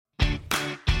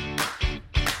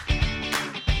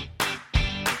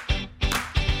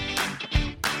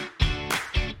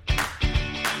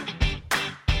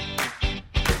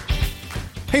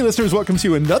Hey listeners, welcome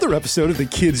to another episode of the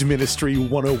Kids Ministry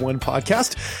 101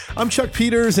 podcast. I'm Chuck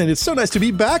Peters, and it's so nice to be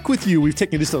back with you. We've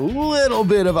taken just a little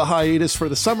bit of a hiatus for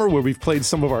the summer where we've played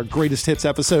some of our greatest hits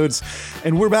episodes,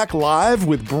 and we're back live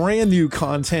with brand new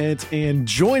content. And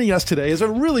joining us today is a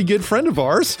really good friend of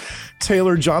ours,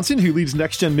 Taylor Johnson, who leads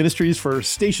Next Gen Ministries for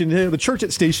Station Hill, the church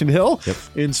at Station Hill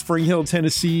in Spring Hill,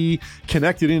 Tennessee,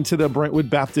 connected into the Brentwood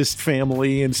Baptist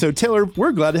family. And so, Taylor,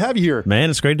 we're glad to have you here. Man,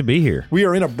 it's great to be here. We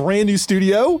are in a brand new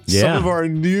studio. Yeah. Some of our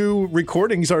new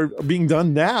recordings are being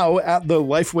done now at the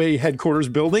Lifeway headquarters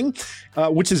building,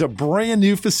 which is a brand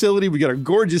new facility. We got a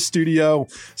gorgeous studio.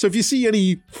 So if you see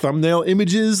any thumbnail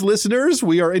images, listeners,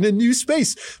 we are in a new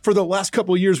space. For the last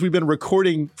couple of years, we've been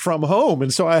recording from home.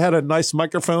 And so I had a nice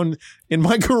microphone in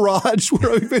my garage where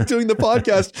we've been doing the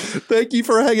podcast. Thank you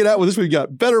for hanging out with us. We've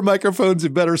got better microphones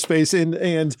and better space.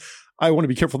 And I want to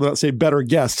be careful to not say better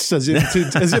guests as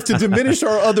if to diminish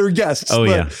our other guests.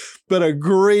 But a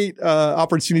great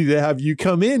opportunity to have you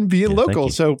come in being local.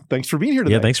 So thanks for being here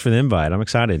today. Yeah, thanks for the invite. I'm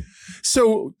excited.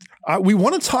 So we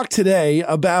want to talk today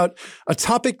about a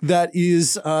topic that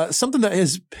is something that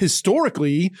has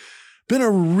historically been a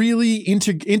really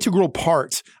integral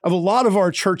part of a lot of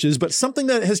our churches, but something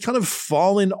that has kind of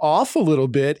fallen off a little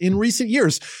bit in recent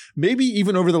years, maybe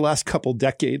even over the last couple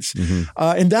decades.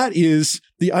 And that is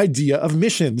the idea of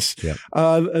missions.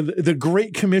 The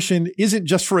Great Commission isn't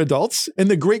just for adults, and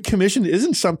the Great Commission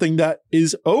isn't something that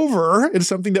is over. It's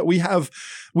something that we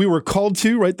were called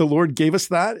to, right? The Lord gave us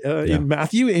that in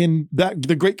Matthew, and that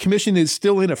the Great Commission is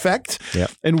still in effect,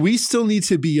 and we still need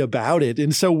to be about it.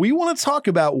 And so we want to talk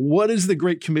about what does the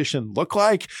Great Commission look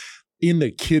like in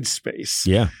the kids space,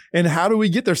 and how do we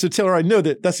get there? So Taylor, I know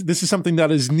that this is something that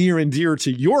is near and dear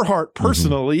to your heart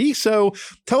personally. So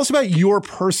tell us about your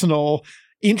personal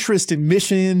interest in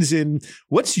missions and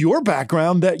what's your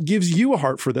background that gives you a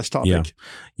heart for this topic.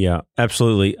 Yeah,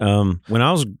 absolutely. When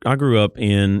I grew up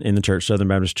in the church, Southern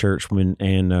Baptist Church,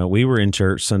 and we were in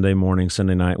church Sunday morning,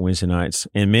 Sunday night, Wednesday nights,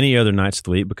 and many other nights of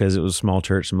the week because it was a small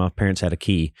church and my parents had a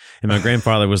key and my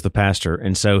grandfather was the pastor.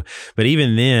 And so, but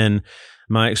even then,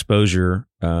 my exposure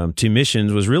to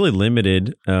missions was really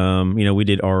limited. We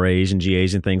did RAs and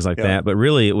GAs and things like that, but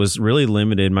really it was really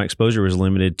limited. My exposure was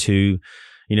limited to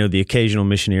the occasional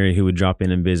missionary who would drop in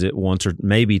and visit once or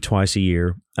maybe twice a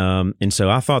year. And so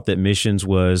I thought that missions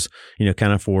was,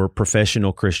 kind of for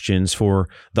professional Christians, for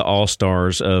the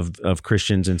all-stars of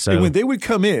Christians. And so when they would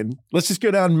come in, let's just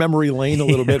go down memory lane a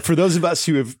little bit for those of us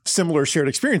who have similar shared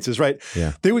experiences, right?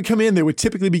 They would come in, they would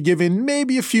typically be given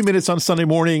maybe a few minutes on Sunday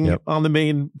morning on the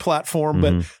main platform,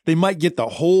 but they might get the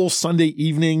whole Sunday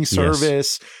evening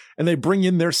service. And they bring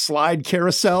in their slide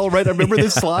carousel, right? I remember the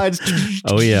slides.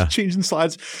 Changing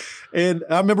slides. And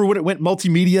I remember when it went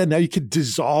multimedia, now you could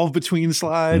dissolve between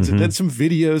slides and then some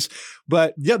videos.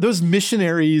 But those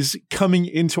missionaries coming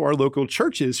into our local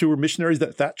churches who were missionaries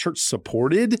that church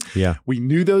supported. We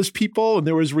knew those people and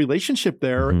there was relationship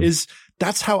there.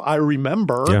 That's how I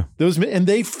remember those. And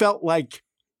they felt like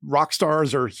rock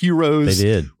stars or heroes. They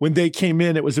did. When they came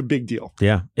in, it was a big deal.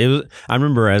 It was. I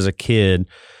remember as a kid,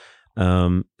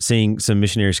 seeing some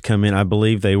missionaries come in. I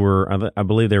believe they were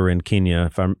in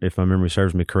Kenya, if my memory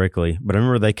serves me correctly. But I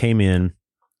remember they came in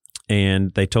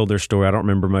and they told their story. I don't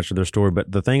remember much of their story,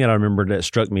 but the thing that I remember that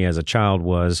struck me as a child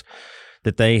was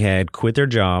that they had quit their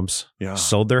jobs,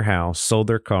 sold their house, sold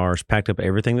their cars, packed up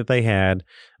everything that they had,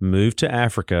 moved to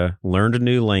Africa, learned a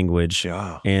new language,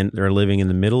 and they're living in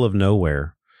the middle of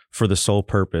nowhere for the sole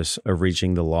purpose of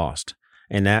reaching the lost.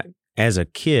 And that, as a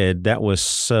kid, that was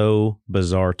so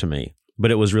bizarre to me, but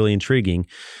it was really intriguing.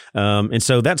 And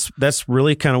so that's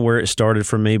really kind of where it started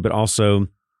for me. But also,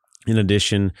 in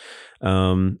addition,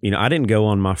 I didn't go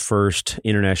on my first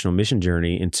international mission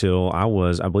journey until I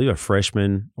was, I believe, a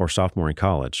freshman or sophomore in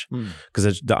college,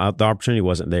 because the opportunity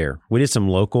wasn't there. We did some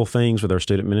local things with our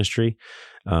student ministry,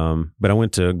 but I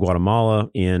went to Guatemala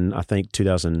in, I think,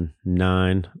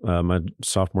 2009, my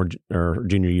sophomore or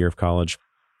junior year of college.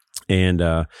 And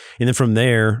then from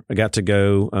there, I got to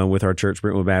go with our church,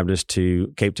 Brentwood Baptist,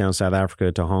 to Cape Town, South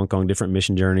Africa, to Hong Kong, different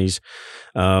mission journeys.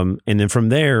 And then from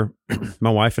there,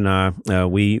 my wife and I,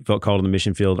 we felt called to the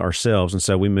mission field ourselves. And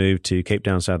so we moved to Cape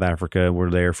Town, South Africa. We're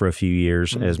there for a few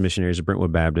years as missionaries of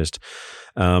Brentwood Baptist.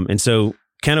 And so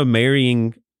kind of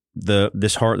marrying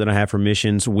this heart that I have for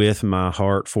missions with my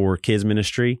heart for kids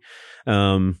ministry.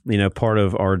 Part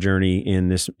of our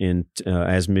journey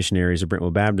as missionaries of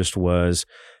Brentwood Baptist was,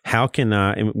 how can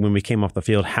I, when we came off the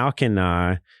field, how can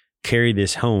I carry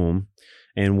this home,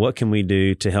 and what can we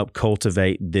do to help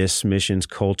cultivate this missions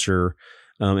culture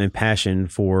and passion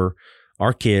for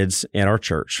our kids at our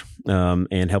church,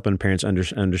 and helping parents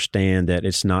understand that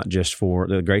it's not just for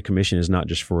the Great Commission is not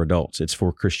just for adults; it's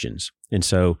for Christians. And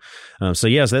so,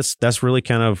 yes, that's really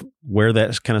kind of where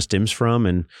that kind of stems from,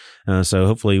 and so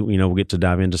hopefully, we'll get to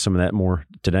dive into some of that more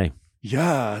today.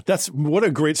 Yeah, what a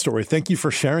great story. Thank you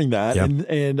for sharing that. Yeah.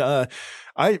 And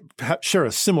I share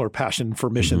a similar passion for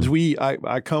missions. Mm-hmm.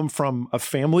 I come from a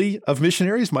family of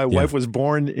missionaries. My wife was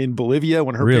born in Bolivia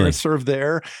when her parents served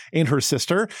there, and her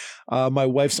sister. My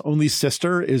wife's only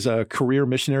sister is a career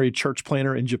missionary church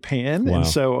planner in Japan. Wow. And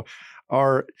so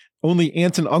our only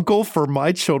aunt and uncle for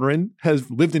my children has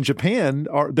lived in Japan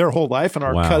their whole life, and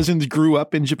our cousins grew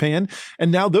up in Japan.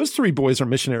 And now those three boys are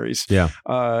missionaries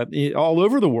all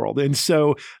over the world. And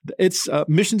so it's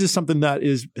missions is something that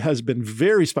has been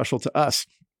very special to us.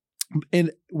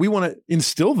 And we want to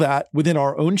instill that within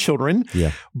our own children.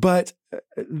 Yeah. But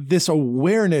this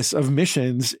awareness of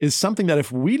missions is something that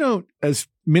if we don't, as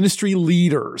ministry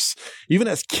leaders, even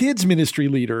as kids ministry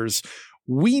leaders,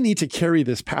 we need to carry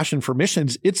this passion for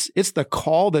missions. It's the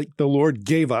call that the Lord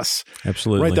gave us.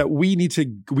 Absolutely. Right. That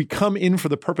we come in for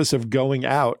the purpose of going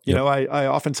out. You know, I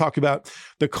often talk about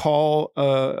the call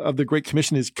of the Great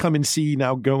Commission is come and see,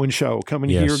 now go and show, come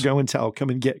and hear, go and tell, come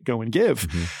and get, go and give.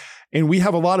 Mm-hmm. And we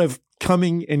have a lot of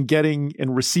coming and getting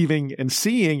and receiving and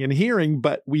seeing and hearing,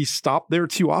 but we stop there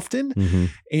too often. Mm-hmm.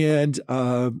 And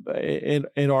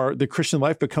the Christian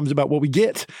life becomes about what we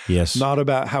get, not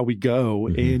about how we go.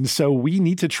 Mm-hmm. And so we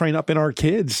need to train up in our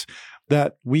kids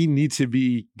that we need to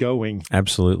be going.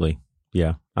 Absolutely.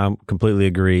 Yeah, I completely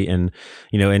agree. And,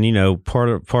 part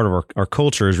of our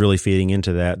culture is really feeding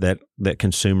into that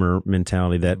consumer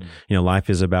mentality that, life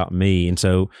is about me. And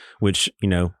so, which,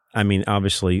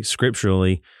 obviously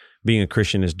scripturally, being a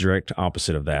Christian is direct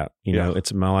opposite of that.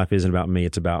 It's my life isn't about me.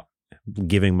 It's about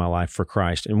giving my life for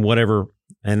Christ and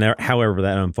however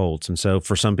that unfolds. And so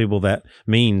for some people that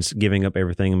means giving up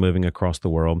everything and moving across the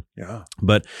world. Yeah.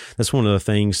 But that's one of the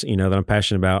things, that I'm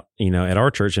passionate about, at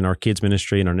our church and our kids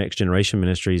ministry and our next generation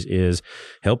ministries is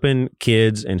helping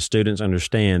kids and students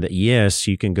understand that yes,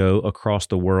 you can go across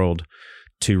the world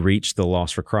to reach the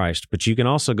lost for Christ, but you can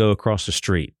also go across the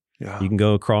street. Yeah. You can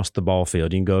go across the ball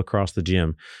field. You can go across the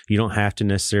gym. You don't have to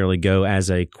necessarily go as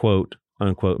a quote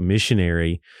unquote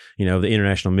missionary, the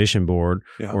International Mission Board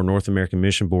or North American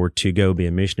Mission Board to go be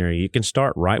a missionary. You can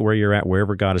start right where you're at,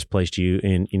 wherever God has placed you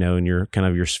in, in your kind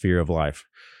of your sphere of life.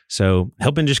 So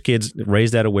helping just kids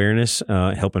raise that awareness,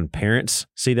 helping parents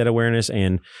see that awareness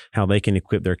and how they can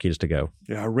equip their kids to go.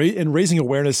 Yeah, and raising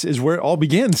awareness is where it all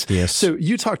begins. Yes. So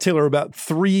you talked, Taylor, about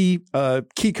three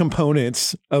key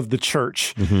components of the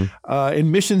church,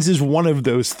 and missions is one of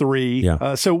those three.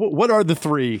 Yeah. So what are the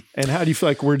three, and how do you feel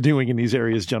like we're doing in these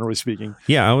areas, generally speaking?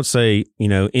 Yeah, I would say,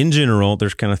 in general,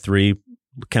 there's kind of three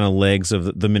kind of legs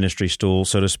of the ministry stool,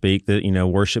 so to speak, that,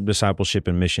 worship, discipleship,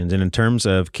 and missions. And in terms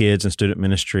of kids and student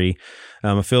ministry,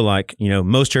 I feel like,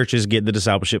 most churches get the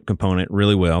discipleship component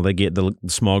really well. They get the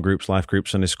small groups, life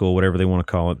groups, Sunday school, whatever they want to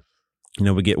call it.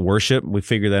 We get worship. We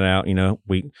figure that out.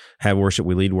 We have worship.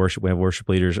 We lead worship. We have worship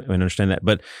leaders and understand that.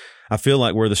 But I feel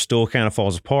like where the stool kind of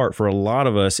falls apart for a lot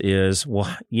of us is,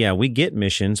 well, yeah, we get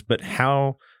missions, but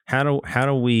how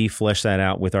do we flesh that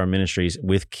out with our ministries,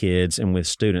 with kids and with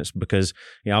students? Because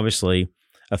obviously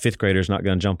a fifth grader is not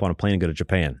going to jump on a plane and go to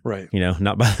Japan, right?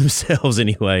 Not by themselves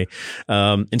anyway.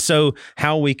 And so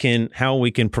how we can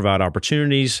provide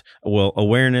opportunities,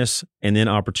 awareness, and then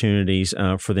opportunities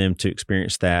for them to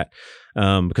experience that.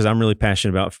 Because I'm really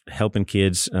passionate about helping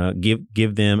kids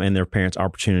give them and their parents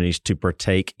opportunities to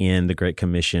partake in the Great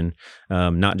Commission,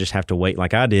 not just have to wait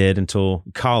like I did until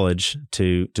college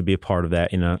to be a part of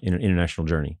that in an international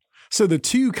journey. So the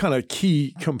two kind of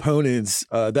key components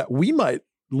that we might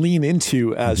lean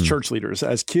into as church leaders,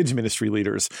 as kids ministry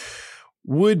leaders,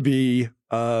 would be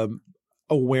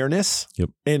awareness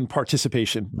and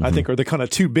participation, I think, are the kind of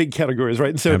two big categories, right?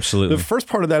 And so Absolutely. The first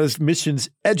part of that is missions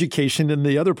education, and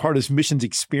the other part is missions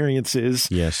experiences.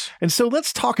 Yes. And so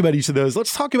let's talk about each of those.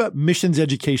 Let's talk about missions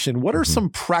education. What are some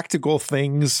practical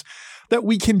things that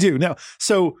we can do? Now,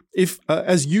 so if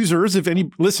as users, if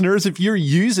any listeners, if you're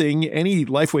using any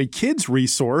Lifeway Kids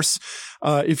resource,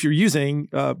 if you're using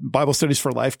Bible Studies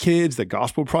for Life Kids, the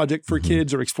Gospel Project for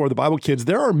Kids, or Explore the Bible Kids,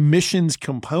 there are missions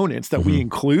components that we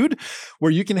include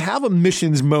where you can have a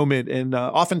missions moment. And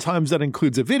oftentimes that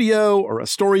includes a video or a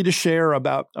story to share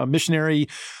about a missionary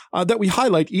that we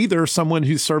highlight, either someone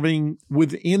who's serving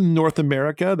within North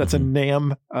America, that's a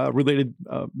NAM related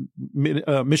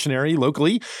missionary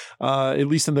locally, at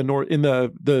least in the north, in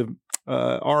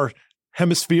our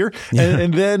hemisphere,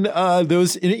 and then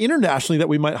those internationally that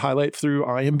we might highlight through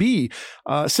IMB.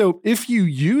 So if you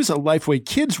use a Lifeway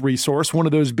Kids resource, one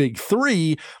of those big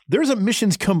three, there's a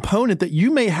missions component that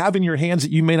you may have in your hands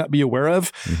that you may not be aware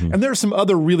of. And there are some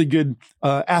other really good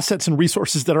assets and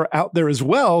resources that are out there as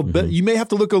well, but you may have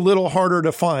to look a little harder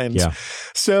to find.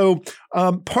 So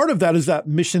part of that is that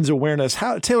missions awareness.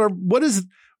 Taylor, what does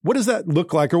that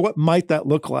look like, or what might that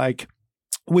look like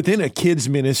within a kids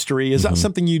ministry? Is that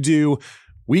something you do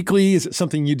weekly? Is it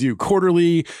something you do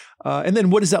quarterly? And then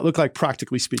what does that look like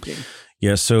practically speaking?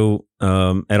 Yeah. So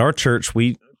at our church,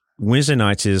 Wednesday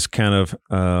nights is kind of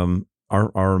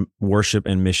our worship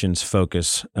and missions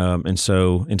focus. And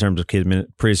so in terms of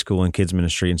preschool and kids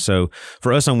ministry. And so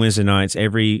for us on Wednesday nights,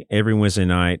 every Wednesday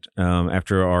night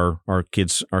after our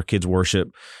kids worship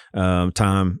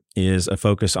time is a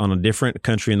focus on a different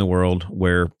country in the world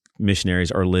where missionaries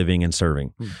are living and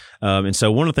serving. And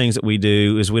so one of the things that we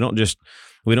do is we don't just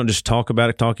talking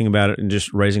about it and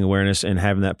just raising awareness and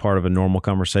having that part of a normal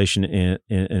conversation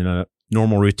in a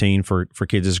normal routine for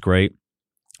kids is great.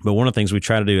 But one of the things we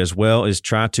try to do as well is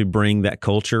try to bring that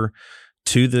culture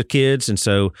to the kids. And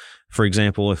so, for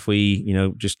example, if we,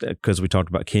 just because we talked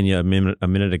about Kenya a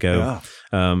minute ago,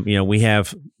 we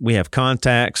have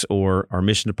contacts, or our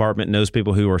mission department knows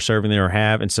people who are serving there or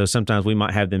have, and so sometimes we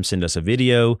might have them send us a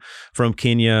video from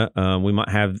Kenya. We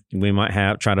might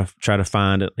have try to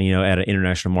find at an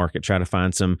international market, try to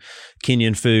find some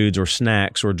Kenyan foods or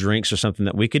snacks or drinks or something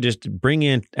that we could just bring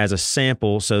in as a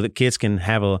sample, so that kids can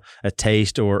have a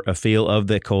taste or a feel of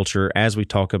the culture as we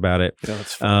talk about it. Yeah,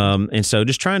 that's fun. And so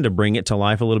just trying to bring it to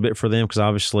life a little bit for them, because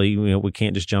obviously we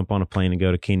can't just jump on a plane and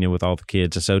go to Kenya with all the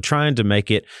kids. And so trying to make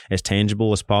it as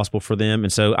tangible as possible for them.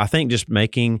 And so I think just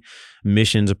making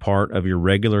missions a part of your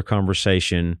regular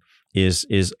conversation is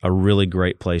a really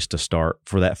great place to start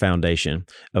for that foundation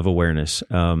of awareness.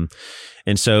 And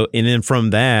then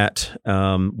from that,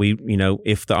 we,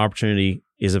 if the opportunity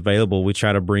is available, we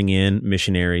try to bring in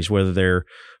missionaries, whether they're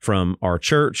from our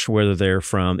church, whether they're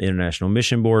from International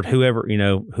Mission Board, whoever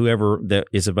that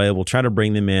is available, try to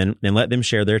bring them in and let them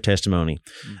share their testimony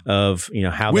of,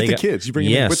 how with the kids. You bring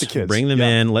them in with the kids. Bring them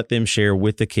in, let them share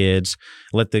with the kids,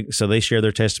 so they share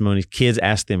their testimonies. Kids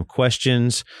ask them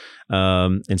questions.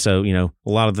 And so, a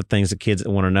lot of the things that kids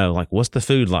want to know, like, what's the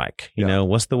food like?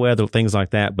 What's the weather, things like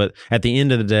that. But at the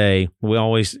end of the day, we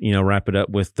always, wrap it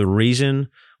up with the reason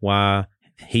why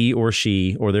he or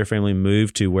she or their family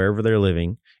moved to wherever they're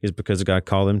living is because God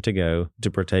called them to go to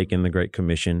partake in the Great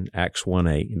Commission, Acts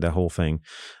 1:8, the whole thing,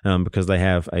 because they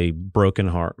have a broken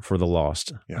heart for the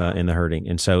lost and the hurting.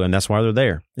 And that's why they're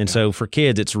there. And so for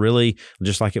kids, it's really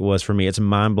just like it was for me. It's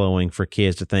mind-blowing for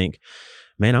kids to think,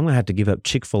 man, I'm going to have to give up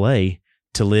Chick-fil-A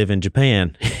to live in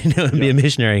Japan, and be a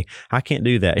missionary. I can't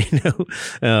do that,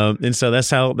 and so that's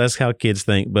how kids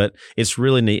think. But it's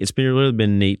really neat. It's really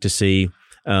been neat to see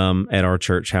at our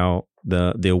church how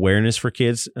the awareness for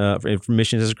kids for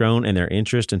missions has grown and their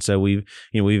interest. And so we've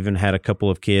even had a couple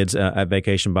of kids at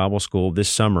Vacation Bible School this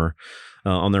summer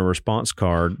on their response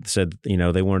card said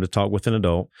they wanted to talk with an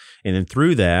adult, and then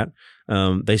through that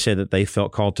they said that they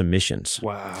felt called to missions.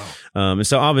 Wow. And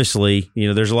so obviously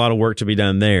there's a lot of work to be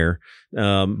done there,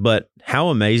 but how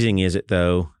amazing is it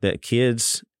though that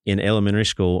kids in elementary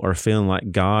school are feeling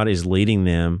like God is leading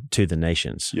them to the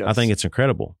nations? Yes. I think it's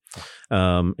incredible.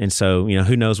 And so,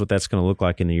 who knows what that's going to look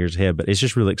like in the years ahead, but it's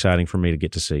just really exciting for me to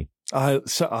get to see.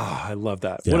 I love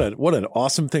that. Yeah. What an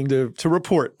awesome thing to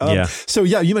report. So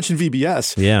you mentioned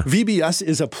VBS. Yeah. VBS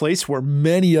is a place where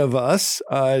many of us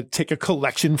take a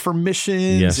collection for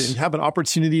missions and have an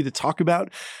opportunity to talk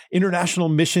about international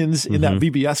missions in that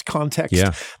VBS context.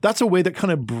 Yeah. That's a way that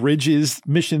kind of bridges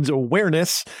missions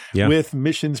awareness with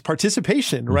missions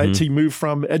participation, right? To move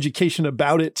from education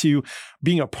about it to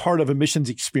being a part of a missions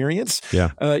experience.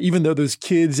 Yeah. Even though those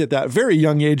kids at that very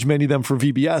young age, many of them for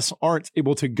VBS aren't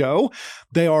able to go,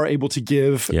 they are able to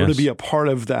give or to be a part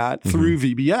of that through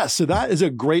VBS. So that is a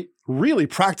great, really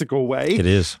practical way. It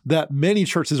is. That many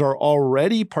churches are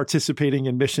already participating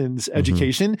in missions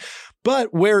education,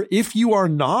 but where if you are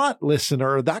not,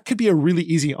 listener, that could be a really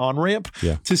easy on-ramp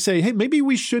to say, hey, maybe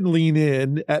we should lean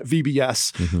in at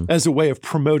VBS as a way of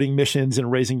promoting missions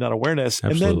and raising that awareness.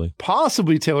 Absolutely. And then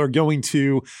possibly, Taylor, going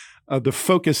to the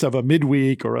focus of a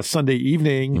midweek or a Sunday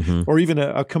evening or even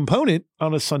a component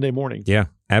on a Sunday morning. Yeah,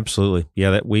 absolutely.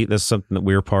 Yeah, that's something that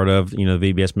we're part of, the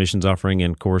VBS missions offering.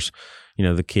 And of course,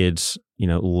 the kids,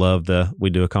 love we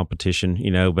do a competition,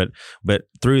 but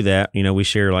through that, we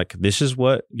share like, this is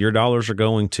what your dollars are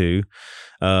going to.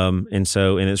 And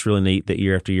it's really neat that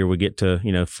year after year we get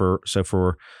to,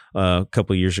 for a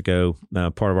couple of years ago,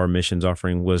 part of our missions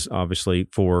offering was obviously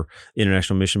for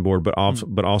International Mission Board,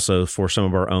 but also for some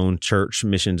of our own church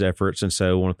missions efforts. And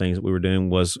so one of the things that we were doing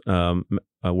was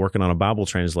working on a Bible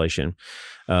translation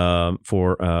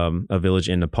for a village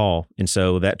in Nepal. And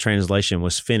so that translation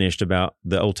was finished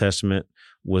the Old Testament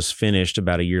was finished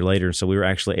about a year later. And so we were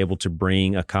actually able to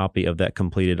bring a copy of that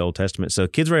completed Old Testament. So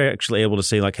kids were actually able to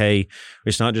see like, hey,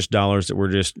 it's not just dollars that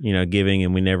we're just, giving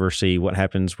and we never see what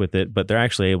happens with it, but they're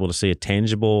actually able to see a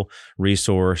tangible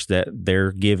resource that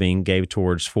their giving gave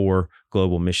towards for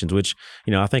global missions, which,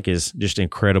 I think is just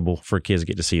incredible for kids to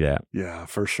get to see that. Yeah,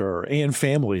 for sure. And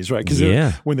families, right?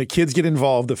 Because when the kids get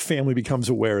involved, the family becomes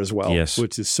aware as well,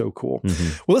 which is so cool.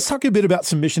 Mm-hmm. Well, let's talk a bit about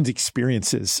some missions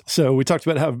experiences. So we talked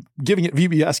about how giving at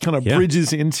VBS kind of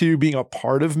bridges into being a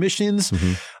part of missions.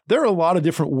 Mm-hmm. There are a lot of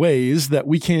different ways that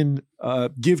we can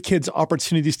give kids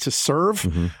opportunities to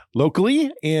serve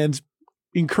locally and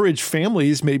encourage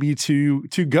families maybe to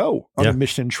go on a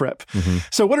mission trip. Mm-hmm.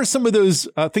 So what are some of those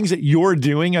things that you're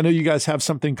doing? I know you guys have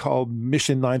something called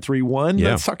Mission 931.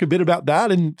 Yeah. Let's talk a bit about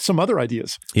that and some other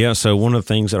ideas. Yeah. So one of the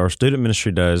things that our student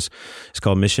ministry does is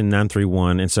called Mission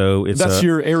 931. And so that's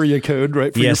your area code,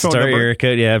 right? For your phone number? Yes, our area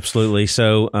code. Yeah, absolutely.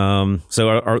 So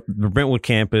our Brentwood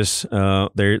campus,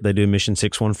 they do Mission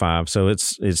 615. So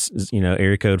it's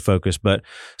area code focused. But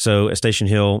so at Station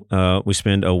Hill, we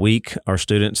spend a week, our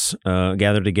students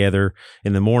gather together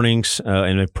in the mornings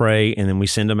and we pray, and then we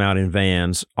send them out in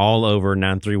vans all over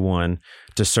 931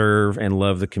 to serve and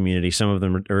love the community. Some of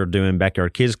them are doing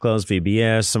backyard kids clubs,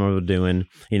 VBS. Some of them are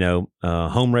doing,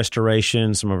 home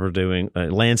restoration. Some of them are doing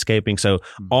landscaping. So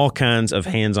all kinds of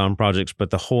hands-on projects.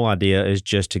 But the whole idea is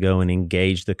just to go and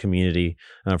engage the community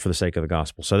for the sake of the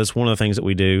gospel. So that's one of the things that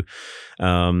we do.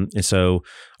 And so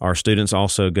our students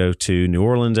also go to New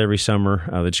Orleans every summer.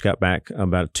 They just got back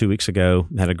about 2 weeks ago,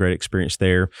 had a great experience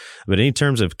there. But in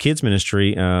terms of kids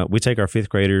ministry, we take our fifth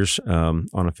graders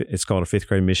it's called a fifth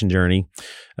grade mission journey.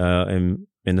 And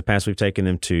in the past, we've taken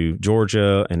them to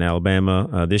Georgia and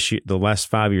Alabama. This year, the last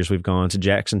 5 years, we've gone to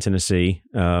Jackson, Tennessee.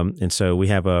 And so we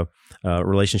have a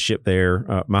relationship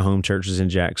there. My home church is in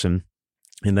Jackson,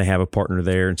 and they have a partner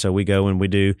there. And so we go and we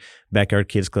do backyard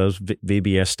kids clubs,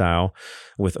 VBS style,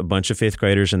 with a bunch of fifth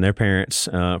graders and their parents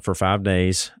for 5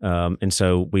 days. And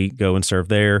so we go and serve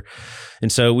there.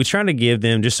 And so we try to give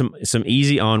them just some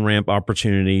easy on-ramp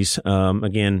opportunities.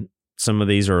 Again, some of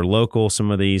these are local, some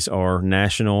of these are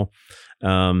national.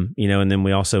 And then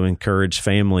we also encourage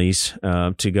families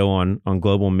to go on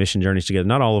global mission journeys together.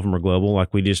 Not all of them are global.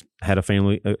 Like we just had a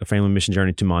family mission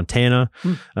journey to Montana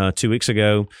 2 weeks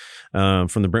ago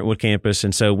from the Brentwood campus.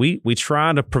 And so we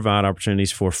try to provide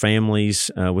opportunities for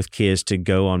families with kids to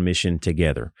go on mission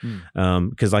together.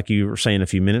 Because like you were saying a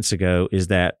few minutes ago, is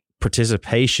that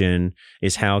participation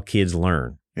is how kids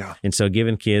learn. Yeah. And so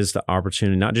giving kids the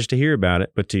opportunity, not just to hear about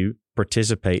it, but to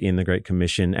participate in the Great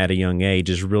Commission at a young age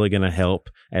is really going to help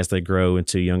as they grow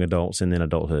into young adults and then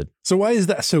adulthood. So why is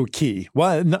that so key?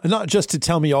 Why not just to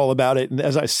tell me all about it, and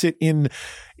as I sit in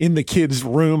the kids'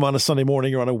 room on a Sunday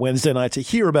morning or on a Wednesday night to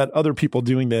hear about other people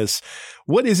doing this,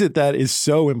 what is it that is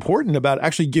so important about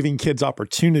actually giving kids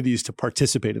opportunities to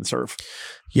participate and serve?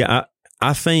 Yeah,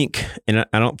 I think, and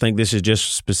I don't think this is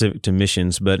just specific to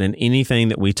missions, but in anything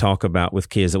that we talk about with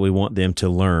kids that we want them to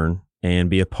learn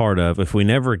and be a part of, if we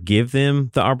never give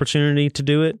them the opportunity to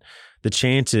do it, the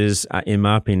chances, in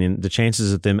my opinion, the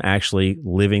chances of them actually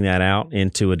living that out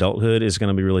into adulthood is going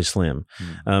to be really slim.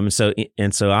 And so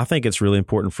I think it's really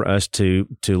important for us to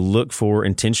look for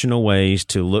intentional ways,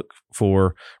 to look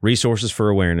for resources for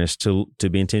awareness, to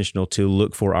be intentional, to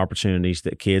look for opportunities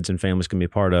that kids and families can be a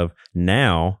part of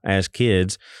now as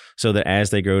kids, so that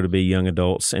as they grow to be young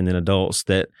adults and then adults,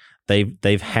 that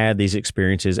they've had these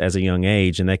experiences as a young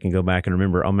age, and they can go back and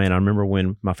remember, oh man, I remember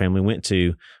when my family went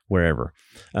to wherever,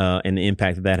 and the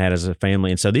impact that had as a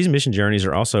family. And so these mission journeys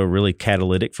are also really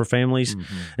catalytic for families.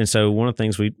 And so one of the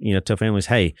things we tell families,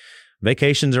 hey,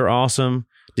 vacations are awesome.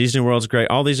 Disney World's great.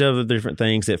 All these other different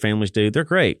things that families do, they're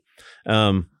great.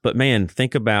 But man,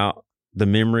 think about the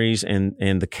memories and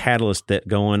the catalyst that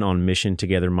going on mission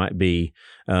together might be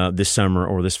this summer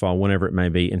or this fall, whenever it may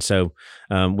be. And so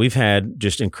we've had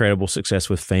just incredible success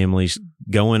with families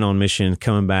going on mission,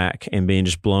 coming back, and being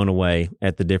just blown away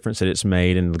at the difference that it's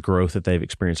made and the growth that they've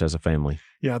experienced as a family.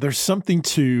 Yeah, there's something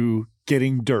to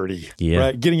getting dirty,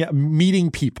 right? Getting out, meeting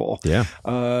people,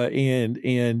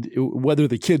 and whether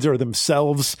the kids are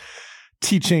themselves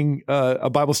teaching a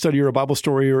Bible study or a Bible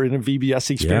story or in a VBS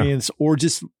experience, or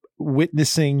just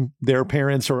witnessing their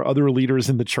parents or other leaders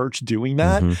in the church doing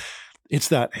that. It's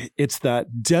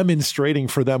that demonstrating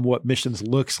for them what missions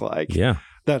looks like. Yeah.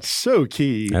 That's so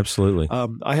key. Absolutely.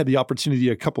 I had the opportunity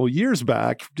a couple of years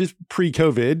back, just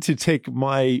pre-COVID, to take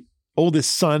my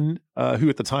oldest son, who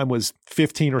at the time was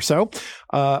 15 or so,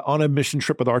 on a mission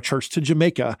trip with our church to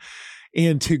Jamaica.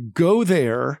 And to go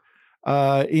there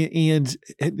and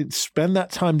spend that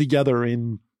time together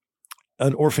in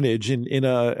an orphanage in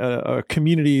a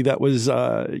community that was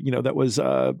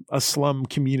a slum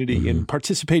community, and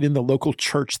participate in the local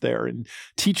church there and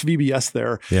teach VBS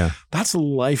there. Yeah, that's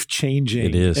life changing.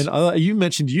 It is. And you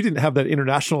mentioned you didn't have that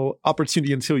international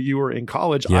opportunity until you were in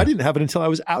college. Yeah. I didn't have it until I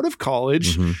was out of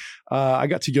college. I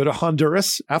got to go to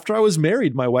Honduras after I was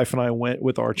married. My wife and I went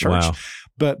with our church. Wow.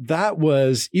 But that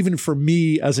was, even for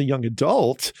me as a young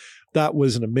adult, that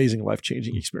was an amazing life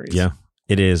changing experience. Yeah.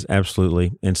 It is,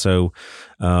 absolutely. And so,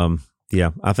 I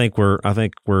think we're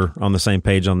on the same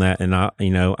page on that. And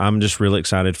I'm just really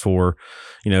excited for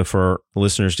our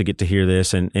listeners to get to hear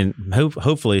this, and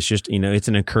hopefully it's just, it's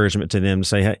an encouragement to them to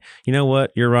say, hey, you know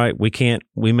what, you're right.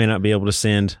 We may not be able to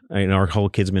send our whole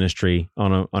kids ministry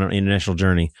on an international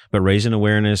journey, but raising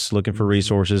awareness, looking for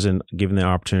resources, and giving the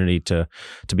opportunity to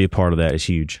be a part of that is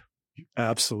huge.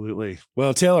 Absolutely.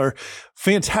 Well, Taylor,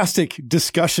 fantastic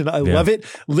discussion. I love it.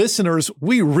 Listeners,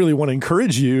 we really want to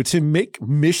encourage you to make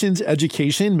missions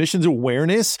education, missions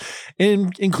awareness,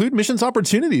 and include missions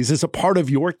opportunities as a part of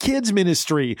your kids'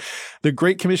 ministry. The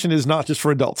Great Commission is not just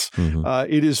for adults.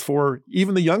 It is for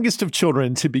even the youngest of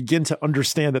children to begin to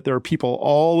understand that there are people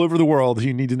all over the world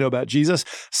who need to know about Jesus,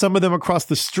 some of them across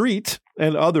the street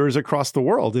and others across the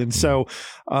world. And so,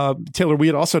 Taylor, we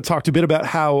had also talked a bit about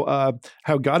how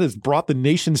God has brought the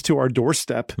nations to our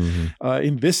doorstep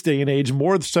in this day and age,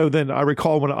 more so than I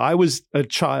recall when I was a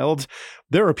child.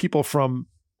 There are people from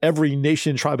every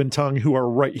nation, tribe, and tongue who are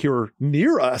right here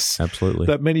near us. Absolutely.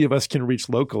 That many of us can reach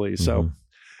locally. So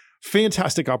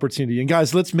fantastic opportunity. And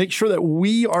guys, let's make sure that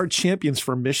we are champions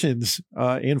for missions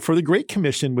and for the Great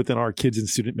Commission within our kids and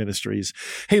student ministries.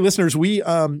 Hey, listeners, we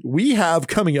have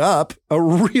coming up a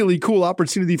really cool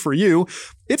opportunity for you.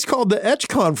 It's called the Etch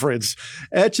Conference.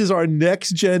 Etch is our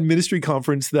next gen ministry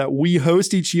conference that we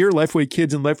host each year, Lifeway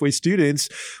Kids and Lifeway students.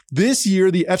 This year,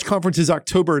 the Etch Conference is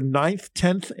October 9th,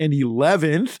 10th, and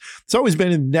 11th. It's always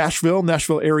been in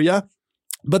Nashville area.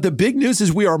 But the big news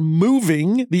is we are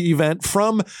moving the event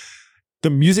from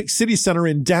the Music City Center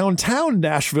in downtown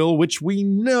Nashville, which we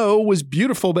know was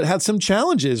beautiful, but had some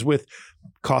challenges with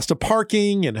cost of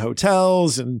parking and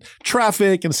hotels and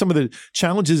traffic and some of the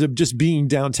challenges of just being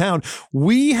downtown.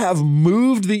 We have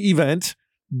moved the event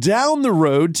down the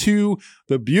road to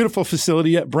the beautiful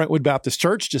facility at Brentwood Baptist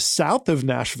Church, just south of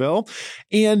Nashville.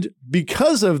 And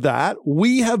because of that,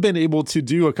 we have been able to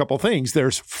do a couple things.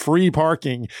 There's free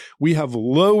parking. We have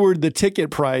lowered the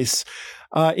ticket price.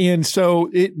 And so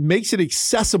it makes it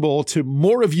accessible to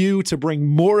more of you to bring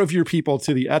more of your people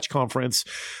to the Etch Conference.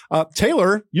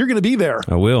 Taylor, you're going to be there.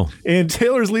 I will. And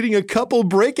Taylor's leading a couple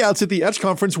breakouts at the Etch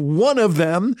Conference, one of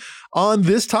them on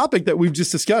this topic that we've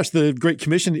just discussed. The Great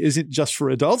Commission isn't just for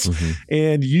adults.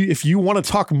 And if you want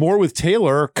to talk more with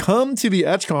Taylor, come to the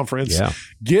Etch Conference. Yeah.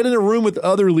 Get in a room with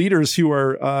other leaders who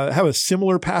are have a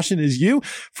similar passion as you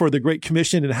for the Great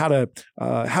Commission and how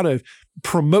to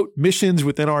promote missions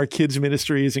within our kids'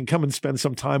 ministries, and come and spend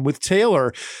some time with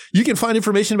Taylor. You can find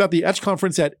information about the Etch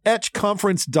Conference at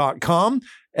etchconference.com.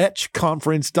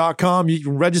 etchconference.com. You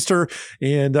can register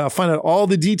and find out all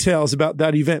the details about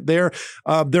that event there.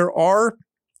 There are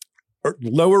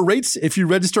lower rates if you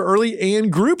register early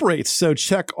and group rates. So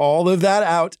check all of that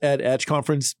out at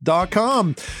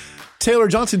etchconference.com. Taylor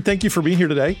Johnson, thank you for being here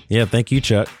today. Yeah, thank you,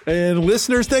 Chuck. And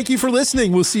listeners, thank you for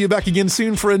listening. We'll see you back again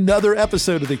soon for another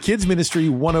episode of the Kids Ministry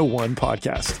 101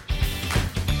 podcast.